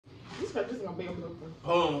This is gonna be a blooper.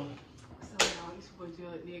 Boom. So y'all, you supposed to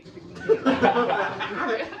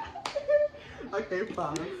Okay,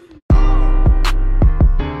 fine.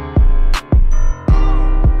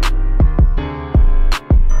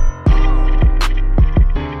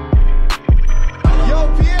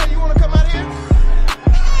 Yo, Pierre, you wanna come out here?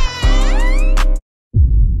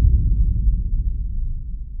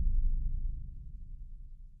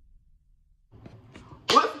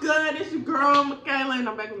 What's good? It's your girl, Michaela, and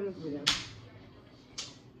I'm back with this video.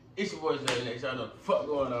 It's your boy Zay Next. Y'all know what the fuck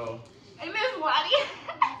going on. And this one,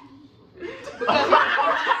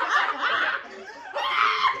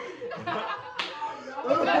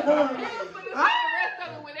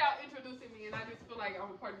 without introducing me, and I just feel like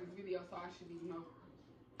I'm a part of this video, so I should be, you know.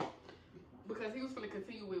 Because he was gonna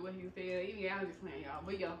continue with what he said. Yeah, I'm just playing y'all,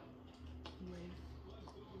 but yo.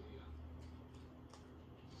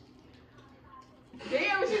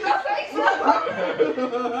 Damn, she gonna say something.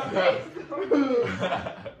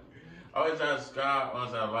 Always try to subscribe,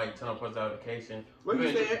 always try to like, turn on post notification. What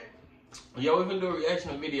you said? Yo, we finna do a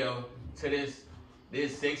reaction video to this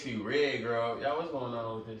sexy red girl. Y'all, what's going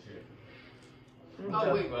on with this shit?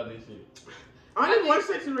 Oh, wait. About this shit. I only one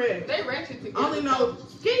Sexy red. They ratchet together. I only know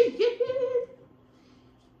skinny.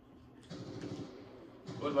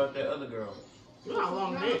 What about that other girl? You got a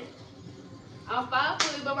long neck. I'm 5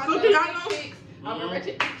 foot, but my Sukihana. 6'6". I'm a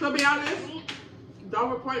ratchet. To be honest, don't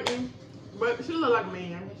report me, but she look like a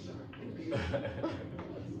man.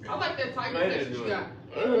 I like that tiger Man, that do you it.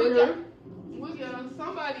 got. We got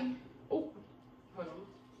somebody. Oh, hold on.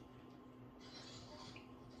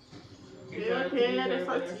 Yeah, that's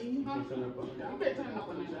her teeth. Huh? You better turn it up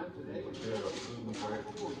on that.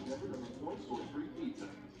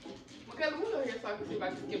 Okay, we'll go here so I can see if I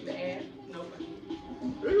can skip the ad. No.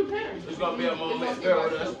 Who cares? It's gonna be a moment. Bear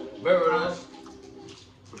with us. Bear with us.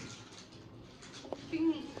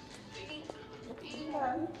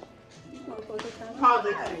 Pause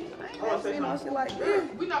it. I want to say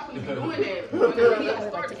something. We're not going to be doing that. I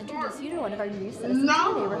would like to introduce you to one of our new citizens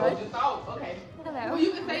No. in the neighborhood. Okay. Hello. Well,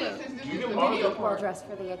 you can say it since this is the mark video it. Well part. dressed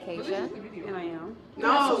for the occasion, and I am.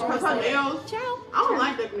 No, because her nails. Ciao. I don't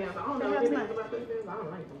like that nails. I don't know anything about those nails. I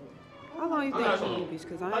don't like them. How long you I'm not think gonna- she be?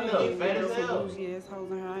 Because I I know, ain't fat getting as hell. some bougie ass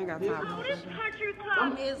hoes in her. I ain't got time for This that. country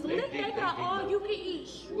club is lit. They got all you can eat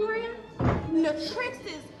shrimp,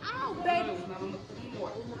 nutritious, all baby.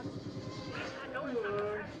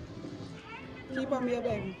 Keep on me a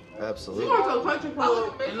baby. You Absolutely. want to a country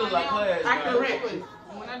club? It look like class. Acting man. rich.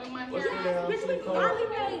 When I do my What's the hair, damn Bitch, we shit called? finally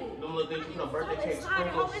made it. Them little things you put on birthday I'm cake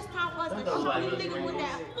excited. All sprinkles. this time was That the don't like shit us, nigga with man.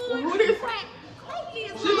 that Who this? crack cookie.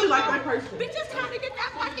 She look like that person. Bitch, it's time to get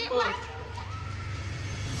that fucking black.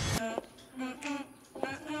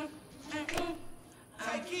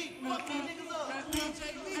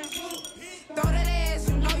 Throw that ass,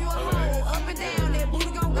 you know you a hoe. Up and down, that booty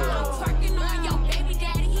gon' go. Twerking on your baby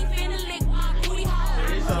daddy, he finna lick my booty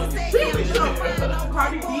hole.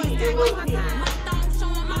 Cardi B and Lil Kim. My thumb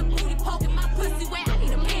showing my booty, poking my pussy wet. I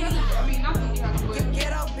need a penny line. I mean, not gonna be how to do it.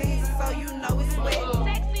 Get up, bitch, so you know it's wet.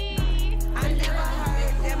 Sexy. I never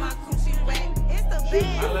heard that my coochie wet. It's the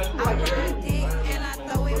best. I ride dick and I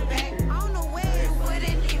throw it back. On the way, you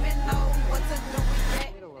wouldn't even know what to do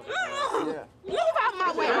with that. Move out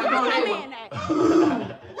my way. Yeah, Where go my ahead. man at?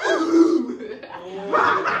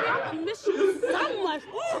 I miss you so much.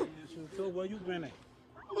 So where you been at?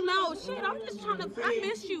 No, shit, I'm just trying to, I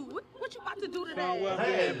miss you. What you about to do today? Well,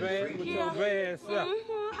 bad with your bad self.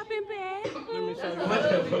 I've been bad. Let me show you.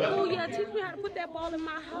 Oh, yeah, teach me how to put that ball in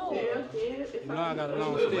my hole. It's No, I got a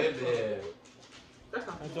long stick. That's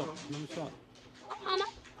all. Let me show you.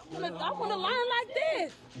 I want to learn like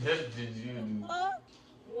this. What did you do?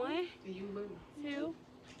 1, 2.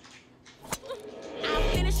 I'm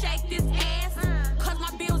finna shake this ass, cause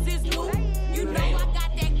my bills is new. You know I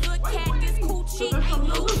got that good cat, this coochie ain't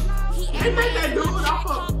loose. He ain't that dude off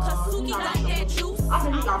of- cause Suki got that juice. I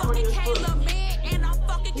think he I'm got fucking 40 as fuck. Kayla man, and I'm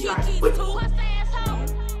fucking Kiki's too. What's the asshole?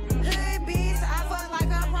 Hood bitch, I fuck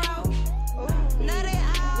like a pro. Nutty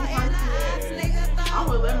all in the ass, nigga I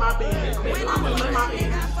throw. would let my band. I would let my Nigga, I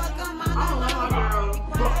band. fuck on my I would let my girl.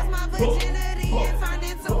 Lost my virginity and turned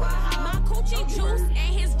into a hoe. My coochie juice and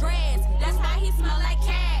his dreads, that's why he smell like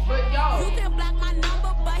cat. But y'all, You can block my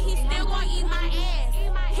number, but he still gon' eat my ass.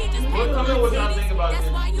 He just Well, paid tell for me what my y'all think about titties, that's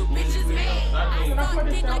this. why you bitches mad. I suck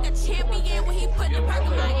dick like a champion when he put the perk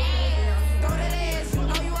in my ass. Throw that ass, you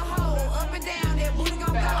know you a hoe. Up and down, that booty gon'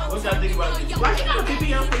 go. What y'all think about this? Why she got a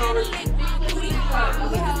BBL for no reason? Lick my booty hole.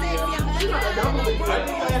 He can say if I'm She got a double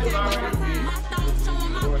BBL. my thumb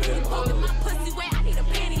showing my booty, poking my pussy wet. I need a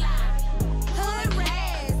penny line. Hood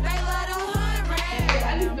rats, they love them hood rats.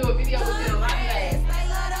 I need to do a video with them like that. They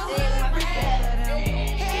love them hood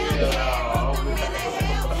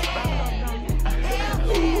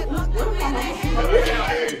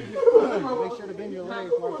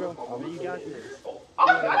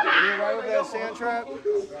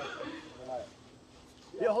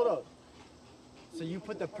Yeah, hold up. So you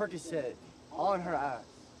put the Percocet on her ass.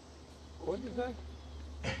 What'd you say?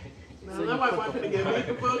 No, So nobody wants to get beat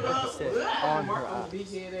the fuck up. on her ass. Big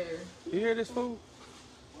head ass. You hear this fool?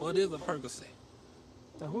 What is a Percocet?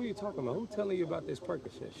 Now who you talking about? Who telling you about this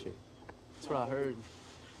Percocet shit? That's what I heard.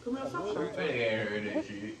 Come here, stop I ain't heard that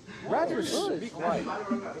shit. Rappers, be quiet.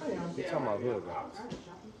 We're talking about hood rappers.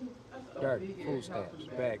 Dirty, food stamps,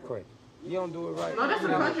 bad credit. You don't do it right. No, that's a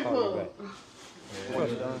country club.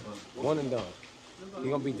 Trust me. One and done.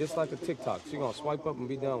 You're gonna be just like a TikTok. So you're gonna swipe up and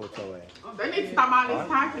be done with your ass. They need to stop all this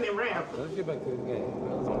talking and rap. Let's get back to the game.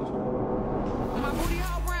 My booty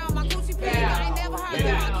all round, my Gucci pants. I ain't never heard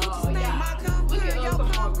that. My Gucci stand, my cum clear, your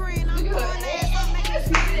cum green. I'm doing that.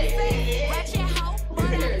 Ratchet hoe, but I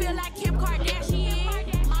feel like Kim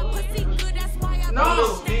Kardashian. My pussy good, that's why I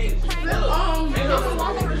No, stay pregnant. I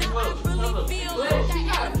really feel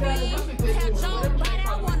like that Elvie. Catch your body,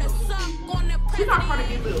 I wanna suck on the She's not trying to president.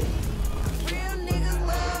 get little. Real niggas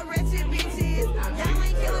love wretched bitches. Y'all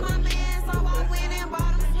ain't killing my man, so I went and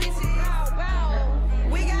bought him switches.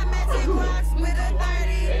 We got matching rocks with a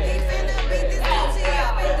 30. He finna beat this Gucci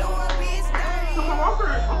up and do a bitch dirty. Come on,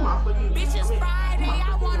 Walker. Oh my fucking. Bitch, it's Friday,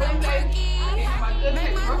 I want a turkey.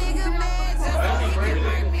 Make my nigga mad just so he can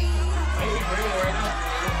hurt me.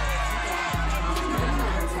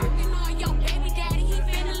 Twerking on your baby daddy, he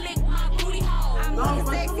finna lick my booty hole. I'm looking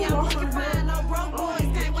sexy, I'm looking fine, no broke boys,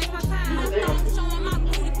 can't waste my time. I'm showing my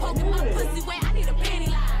booty, poking my pussy wet, I need a panty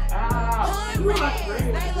line. Hood rats,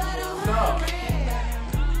 they love the hood rats.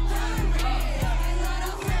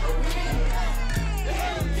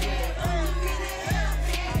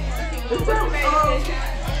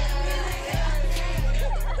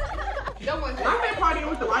 I've been partying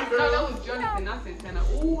with the white girl. No, that was Jonathan. I said Tana.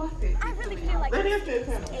 Ooh, I said. I really feel like That is it,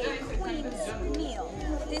 Tana. a queen's meal.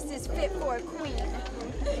 This is fit for a queen.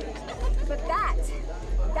 But that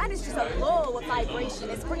is just a low of vibration.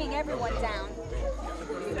 It's bringing everyone down.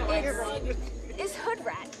 It's hood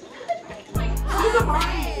rat. She's a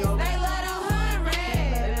party, yo. They love the hood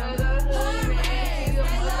rats. Hood rats.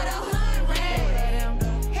 They love the hood rats.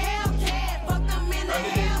 Hellcat, fuck them in the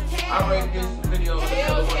Hellcat. I rate this video a 1 to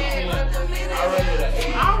 10. I rated it an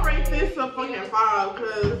 8. I'll rate this a fucking 5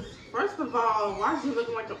 because, first of all, why is she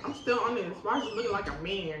looking like a, I'm still on this, why is she looking like a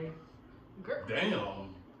man? Damn.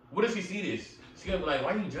 What if she see this? She gonna be like,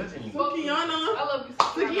 why you judging me? Sukihana, I love you.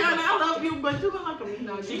 Sukihana, I love you, but you look like a man.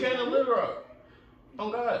 No, She came to Little Rock. Oh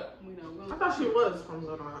God. We know. I thought she was from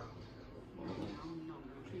Little Rock.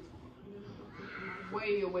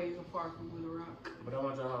 Way away far from Little Rock. But I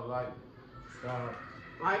want y'all to like, subscribe.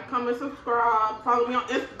 Like, comment, subscribe, follow me on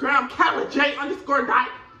Instagram, CalaJ_Dyke.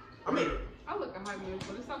 I mean, I look a high man,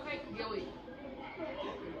 but it's okay. Yo, wait.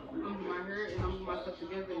 I'm gonna do my hair and I'm gonna do my stuff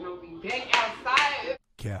together and I'll be back outside.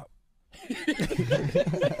 Cap. Because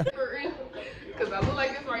I look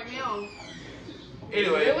like this right now.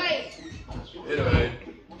 Anyway. Wait.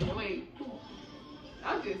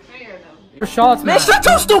 I'm just saying though. Your shots, man. Shut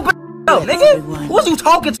your stupid up, nigga. Who's you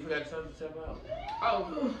talking to? You got something to tell about?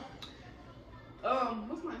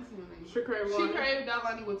 What's my Instagram name? She crave She water. craved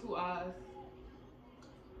Dalani with 2 eyes.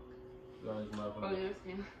 You got this motherfucker. Oh, yeah,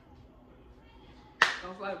 skin.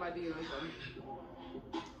 Don't slide my DM,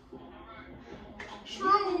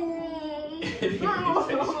 True. It's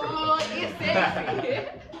sexy.